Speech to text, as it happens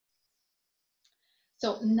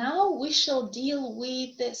So now we shall deal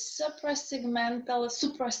with the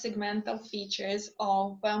suprasegmental features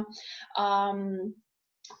of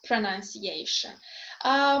pronunciation.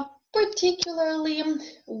 Particularly,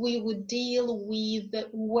 we would deal with the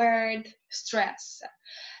word stress.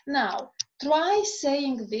 Now, try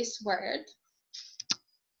saying this word.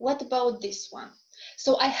 What about this one?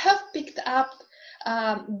 So I have picked up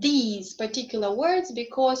these particular words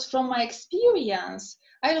because from my experience,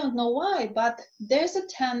 I don't know why, but there's a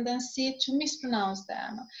tendency to mispronounce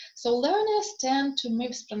them. So learners tend to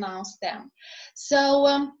mispronounce them.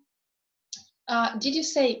 So did you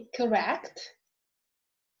say correct?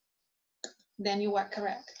 Then you are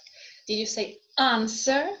correct. Did you say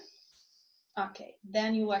answer? Okay,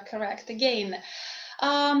 then you are correct again.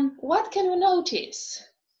 What can you notice?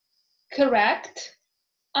 Correct,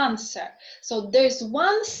 answer. So there's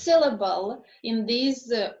one syllable in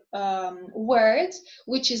these words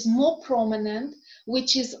which is more prominent,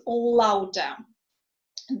 which is louder.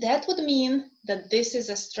 That would mean that this is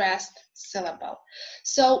a stressed syllable.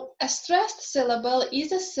 So a stressed syllable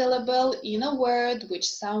is a syllable in a word which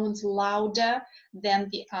sounds louder than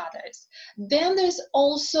the others. Then there's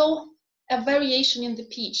also a variation in the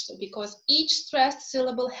pitch, so because each stressed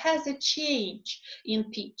syllable has a change in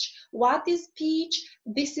pitch. What is pitch?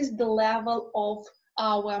 This is the level of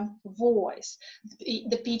our voice.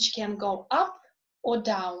 The pitch can go up or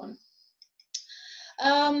down.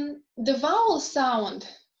 The vowel sound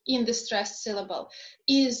in the stressed syllable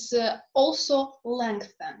is also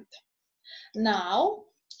lengthened. Now,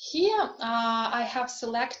 here I have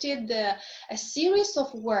selected a series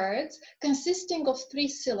of words consisting of 3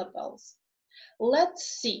 syllables. Let's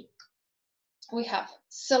see. We have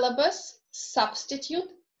syllabus, substitute,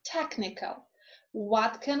 technical.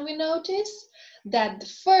 What can we notice? That the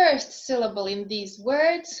first syllable in these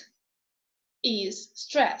words is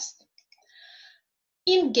stressed.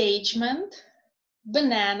 Engagement,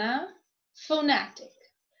 banana, phonetic.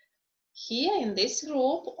 Here in this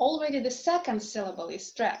group, already the second syllable is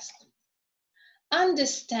stressed.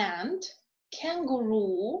 Understand,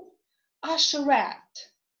 kangaroo, usherette.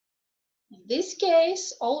 In this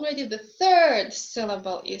case, already the third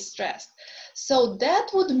syllable is stressed. So that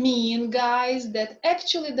would mean, guys, that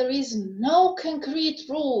actually there is no concrete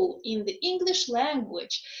rule in the English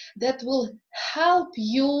language that will help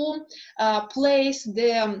you place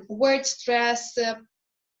the word stress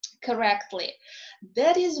correctly.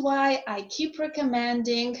 That is why I keep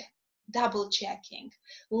recommending double checking,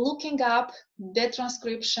 looking up the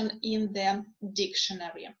transcription in the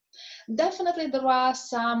dictionary. Definitely there are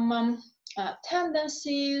some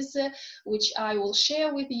tendencies which I will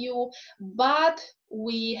share with you, but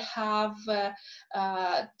we have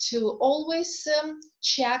to always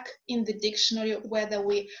check in the dictionary whether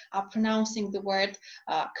we are pronouncing the word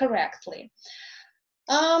correctly.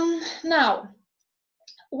 Now,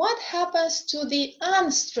 what happens to the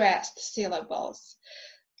unstressed syllables,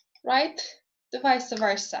 right? The vice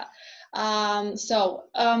versa.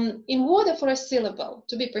 In order for a syllable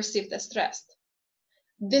to be perceived as stressed,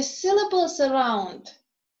 the syllables around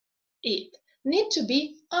it need to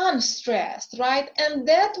be unstressed, right? And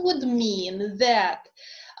that would mean that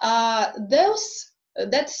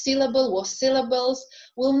that syllable or syllables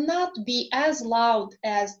will not be as loud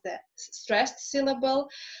as the stressed syllable.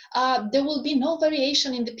 There will be no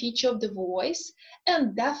variation in the pitch of the voice,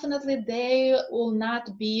 and definitely they will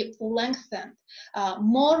not be lengthened.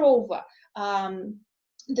 Moreover,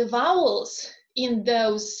 the vowels in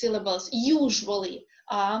those syllables usually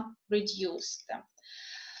are reduced.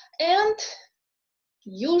 And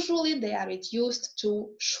usually they are reduced to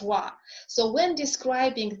schwa. So when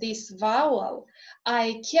describing this vowel,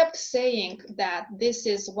 I kept saying that this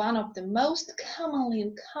is one of the most commonly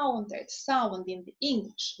encountered sound in the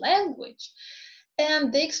English language.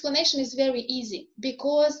 And the explanation is very easy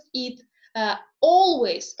because it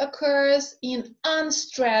always occurs in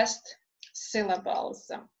unstressed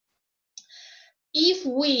syllables. If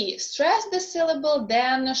we stress the syllable,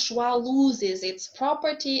 then schwa loses its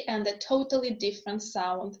property and a totally different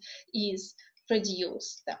sound is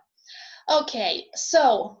produced. Okay,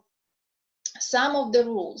 so some of the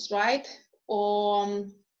rules, right?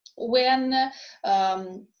 When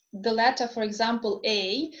the letter, for example,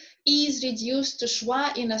 A, is reduced to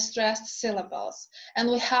schwa in a stressed syllables, and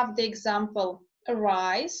we have the example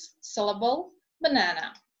arise, syllable,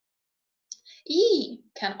 banana. E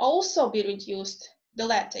can also be reduced, the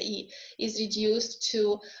letter E is reduced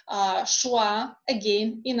to schwa,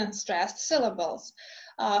 again in unstressed syllables.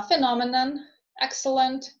 Phenomenon,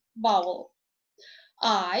 excellent, vowel.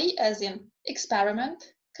 I, as in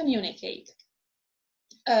experiment, communicate.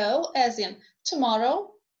 O, as in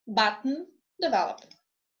tomorrow, button, develop.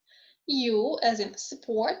 U as in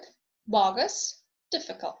support, bogus,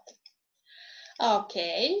 difficult.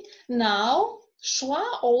 Okay, now schwa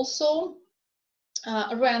also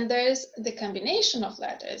renders the combination of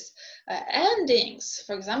letters. Endings,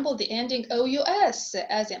 for example, the ending OUS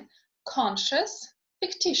as in conscious,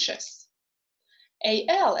 fictitious.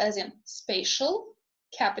 AL as in spatial,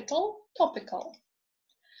 capital, topical.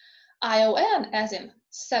 ION as in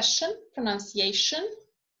session, pronunciation,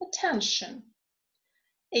 attention.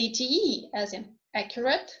 ATE as in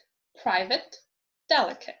accurate, private,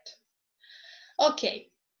 delicate. Okay,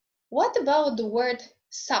 what about the word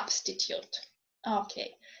substitute?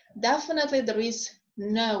 Okay, definitely there is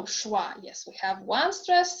no schwa. Yes, we have one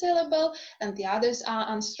stressed syllable and the others are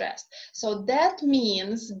unstressed. So that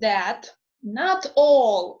means that not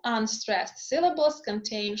all unstressed syllables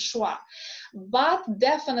contain schwa, but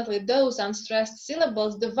definitely those unstressed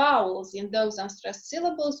syllables, the vowels in those unstressed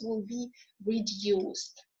syllables will be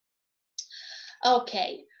reduced.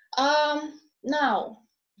 Okay, now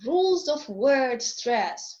rules of word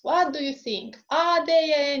stress. What do you think? Are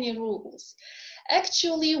there any rules?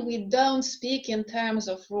 Actually, we don't speak in terms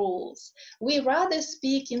of rules. We rather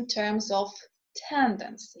speak in terms of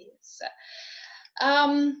tendencies.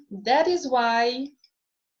 That is why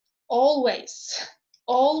always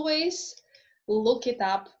look it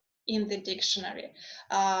up in the dictionary.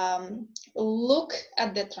 Look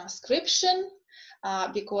at the transcription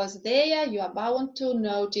because there you are bound to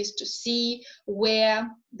notice, to see where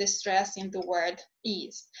the stress in the word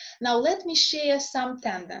is. Now let me share some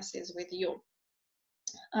tendencies with you.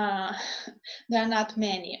 There are not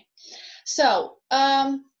many. So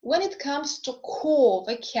when it comes to core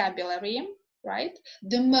vocabulary, right,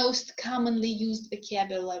 the most commonly used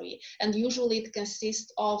vocabulary, and usually it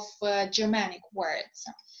consists of Germanic words.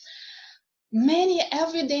 Many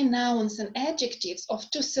everyday nouns and adjectives of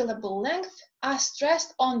two-syllable length are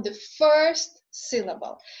stressed on the first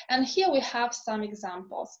syllable. And here we have some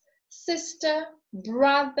examples. Sister,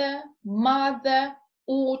 brother, mother,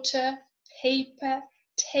 water, paper,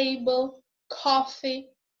 table, coffee,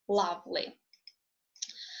 lovely.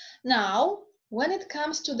 Now, when it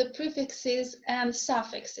comes to the prefixes and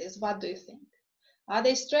suffixes, what do you think? Are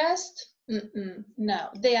they stressed? No,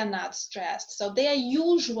 they are not stressed. So they are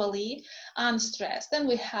usually unstressed. And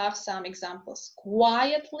we have some examples: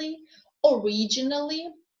 quietly, originally,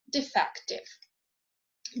 defective.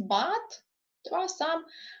 But there are some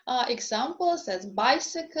examples as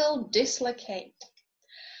bicycle, dislocate.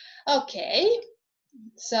 Okay,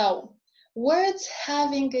 so words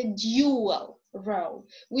having a dual role.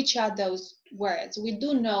 Which are those words? We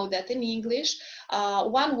do know that in English,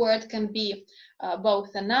 one word can be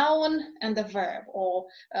both a noun and a verb, or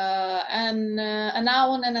a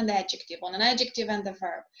noun and an adjective, or an adjective and a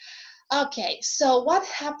verb. Okay, so what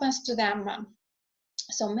happens to them?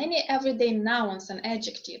 So many everyday nouns and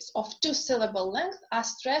adjectives of two-syllable length are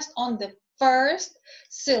stressed on the first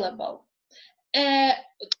syllable,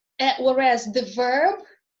 whereas the verb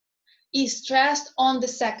is stressed on the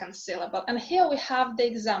second syllable. And here we have the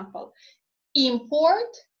example: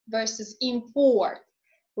 import versus import,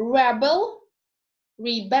 rebel,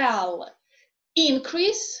 rebel,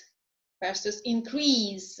 increase versus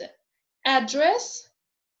increase, address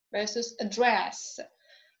versus address,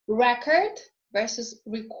 record versus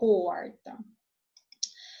record.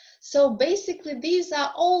 So basically, these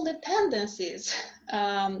are all the tendencies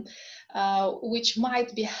which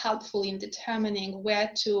might be helpful in determining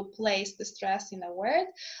where to place the stress in a word.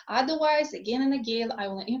 Otherwise, again and again, I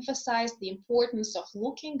will emphasize the importance of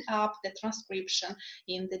looking up the transcription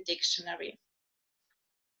in the dictionary.